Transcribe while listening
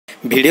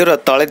Video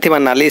तले थिबा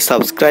नाली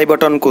सब्सक्राइब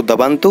बटन को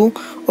दबांतु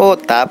और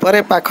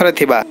तापरे पाखरे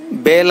थिबा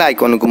बेल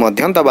आइकन को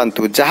मध्यम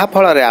दबांतु जहा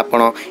फल रे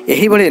आपण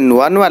एही भली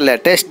नुआ नुआ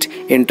लेटेस्ट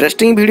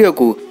इंटरेस्टिंग वीडियो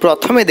को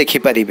प्रथमे देखि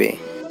परिबे।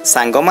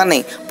 सांग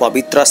माने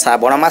पवित्र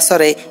श्रावण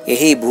मासरे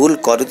यही भूल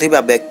करुथिबा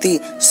व्यक्ति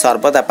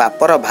सर्वदा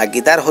पापर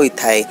भागीदार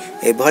होइथाए।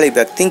 एभली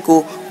व्यक्ति को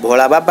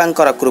भोला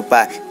बाबांकर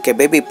कृपा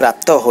केबे भी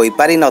प्राप्त होई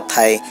पारि न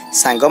थाए।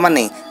 सांग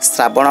माने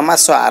श्रावण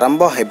मास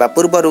आरंभ हेबा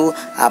पूर्वरु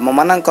आम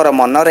मानकर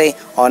मनरे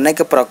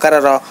अनेक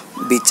प्रकारर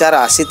विचार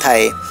आसी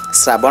थाए।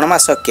 श्रावण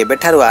मास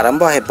केबेठारु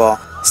आरंभ हेबो,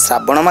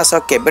 श्रावण मास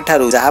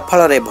केबेठारु जहा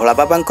फल रे भोला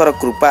बाबांकर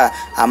कृपा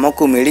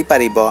आमको मिली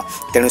पारिबो।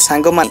 तेणु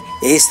सांग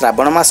माने एही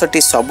श्रावण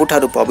मासटी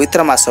सबुठारु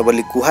पवित्र मास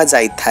बोली कुहा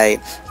जाई थाए।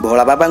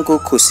 भोला बाबांकु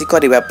खुशी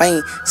करिबा पई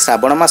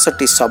श्रावण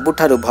मासटी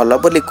सबुठारु भल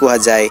बोली कुहा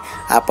जाए।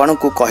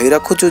 आपनकु कहि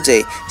रखुछु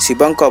जे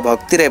शिवंक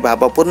भक्ति रे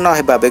भावपूर्ण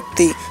हेबा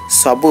व्यक्ति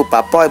सबु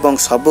पाप एवं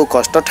सबु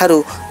कष्ट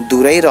ठारु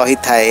दूरेई रही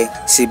थाए।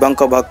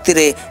 शिवंक भक्ति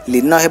रे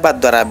लीन हेबा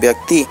द्वारा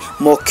व्यक्ति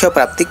मोक्ष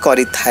प्राप्ति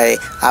करि थाए।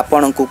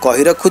 आपनकु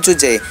कहि रखुछु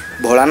जे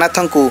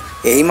भोलानाथंकु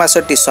एही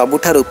मासटी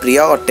सबुठारु प्रिय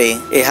अटे।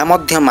 एहा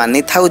मध्य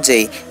मानि थाउ जे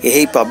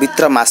एही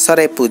पवित्र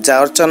मासरे पूजा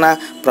अर्चना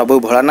प्रभु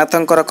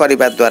भोलानाथंकर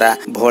करिबा द्वारा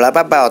भोला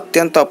बाबा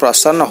अत्यंत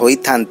प्रसन्न होई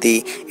थांती।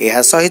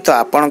 एहा सहित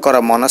आपणकर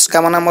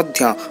मनस्कामना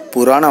मध्य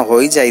पूरण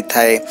होई जाई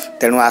थाए।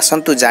 तेणु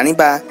आसंतु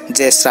जानिबा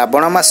जे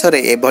श्रावण मासरे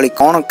एभली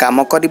कोन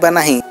काम करिबा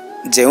नाही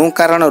जेउ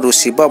कारणरु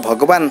शिव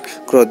भगवान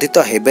क्रोधित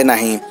हेबे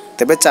नाही।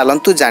 तेबे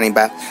चलंतु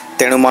जानिबा।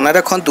 तेणु मन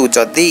रखंतु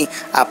जदि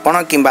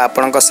आपण किंबा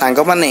आपणक सांग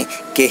माने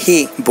केही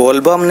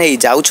बोलबम नहीं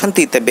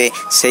जाउछंती तेबे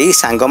सेही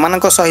सांग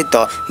मानक सहित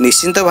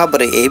निश्चिंत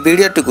भाबरे एही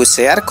वीडियोटी को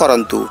शेयर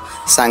करंतु।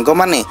 सांग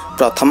माने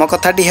प्रथम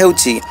कथाटी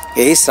हेउची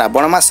एही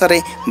श्रावण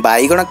मासरे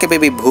बाईगण केबे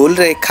भी भूल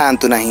रे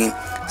खांतु नाही।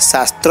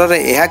 शास्त्र रे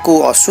एहाकू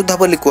अशुद्ध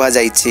बोली कुहा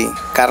जाइछि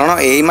कारण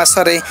एही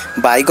मासरे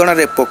बाईगण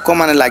रे पोक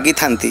माने लागि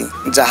थांती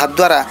जहा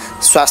द्वारा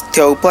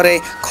स्वास्थ्य उपरे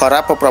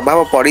खराब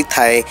प्रभाव पड़ी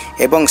थाए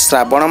एवं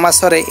श्रावण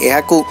मासरे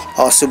एहाकू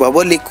अशुभ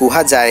बोली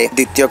कुहा जाए।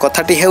 द्वितीय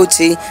कथाटी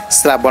हेउछि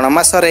श्रावण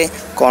मासरे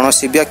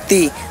कौनसी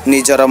व्यक्ति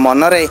निजर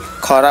मनरे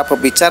खराब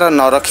विचार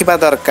न रखिबा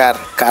दरकार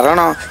कारण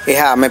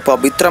एहा आमे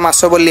पवित्र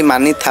मास बोली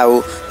मानि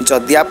थाउ।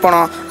 जदि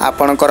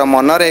आपणकर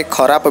मनरे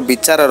खराब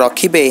विचार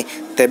रखिबे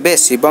तेबे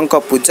शिवंक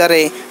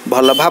पूजारे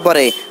भल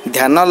भावरे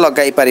ध्यान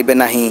लगाई पारिबे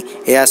नाही।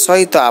 या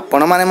सहित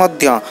आपण माने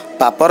मध्य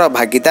पापर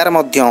भागीदार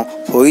मध्य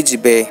होई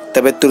जिबे।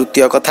 तेबे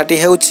तृतीय कथाटी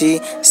हेउछि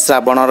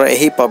श्रावणर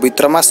एही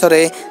पवित्र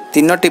मासरे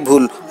तीनोटी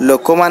भूल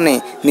लोक माने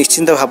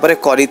निश्चिंत भावरे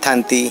करि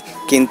थांती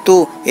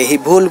किंतु एही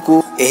भूल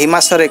को एही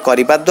मासरे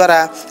करिबा द्वारा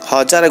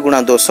हजार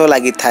गुण दोष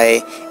लागि थाए।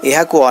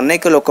 एहाकू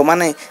अनेक लोक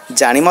माने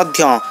जानि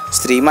मध्य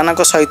स्त्री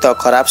मानक सहित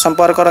खराब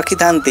संपर्क रखि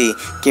थांती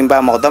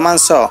किंबा मद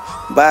मांस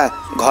बा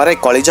घरे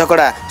कली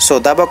झगड़ा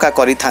सोदाबका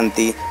करि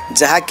थांती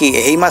जहा कि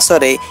एही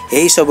मासरे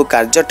एही सब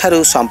कार्य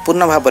ठारू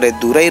संपूर्ण भावरे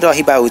दूरेई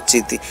रहिबा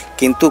उचित।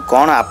 किंतु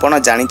कौन आपण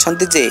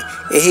जानिछंती जे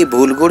एही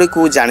भूल गुडी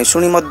को जानि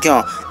सुनी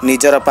मध्य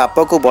निजर पाप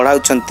को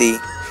बढ़ाउछंती।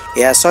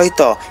 या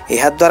सहित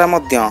एहा द्वारा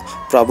मध्य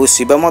प्रभु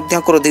शिव मध्य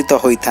क्रोधित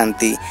होई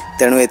थांती।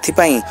 तेणु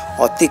एथिपाई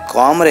अति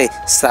कम रे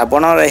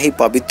श्रावण एही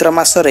पवित्र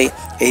मासरे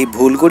एही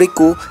भूल गुडी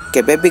को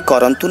केबे भी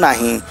करंतु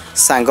नाही।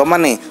 सांग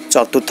माने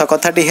चतुर्थ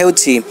कथाटी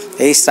हेउछि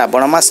एही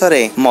श्रावण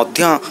मासरे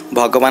मध्य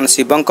भगवान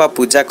शिवंक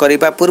पूजा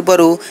करिबा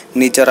पूर्वरु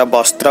निजर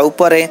वस्त्र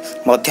उपरे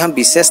मध्य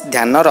विशेष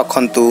ध्यान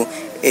रखंतु।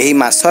 एही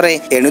मासरे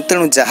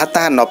एणुतेणु जहा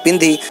ताहा न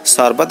पिंधि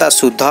सर्वदा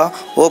शुद्ध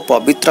और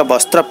पवित्र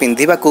वस्त्र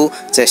पिंधिबाकू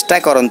चेष्टा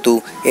करंतु।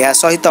 एहा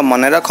सहित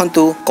मन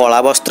रखंतु कला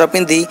वस्त्र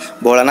पिंधि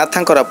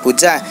भोलानाथंकर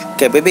पूजा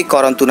केबे भी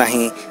करंतु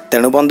नाही।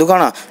 तेणु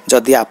बंधुगण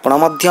जदि आपण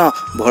मध्य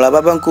भोला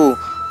बाबांकू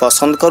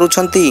पसंद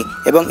करुछंती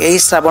एवं एही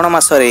श्रावण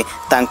मासरे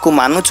तांकू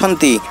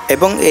मानुछंती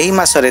एवं एही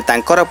मासरे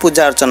तांकर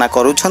पूजा अर्चना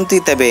करुछंती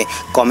तेबे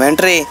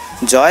कमेंट रे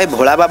जय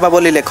भोला बाबा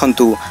बोली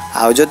लेखंतु।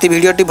 आउ जदि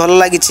वीडियोटी भल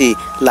लागिछि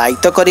लाइक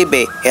तो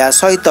करिवे, या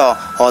सहित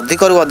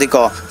अधिकरु अधिक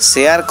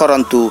शेयर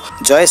करंतु।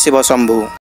 जय शिव शंभु।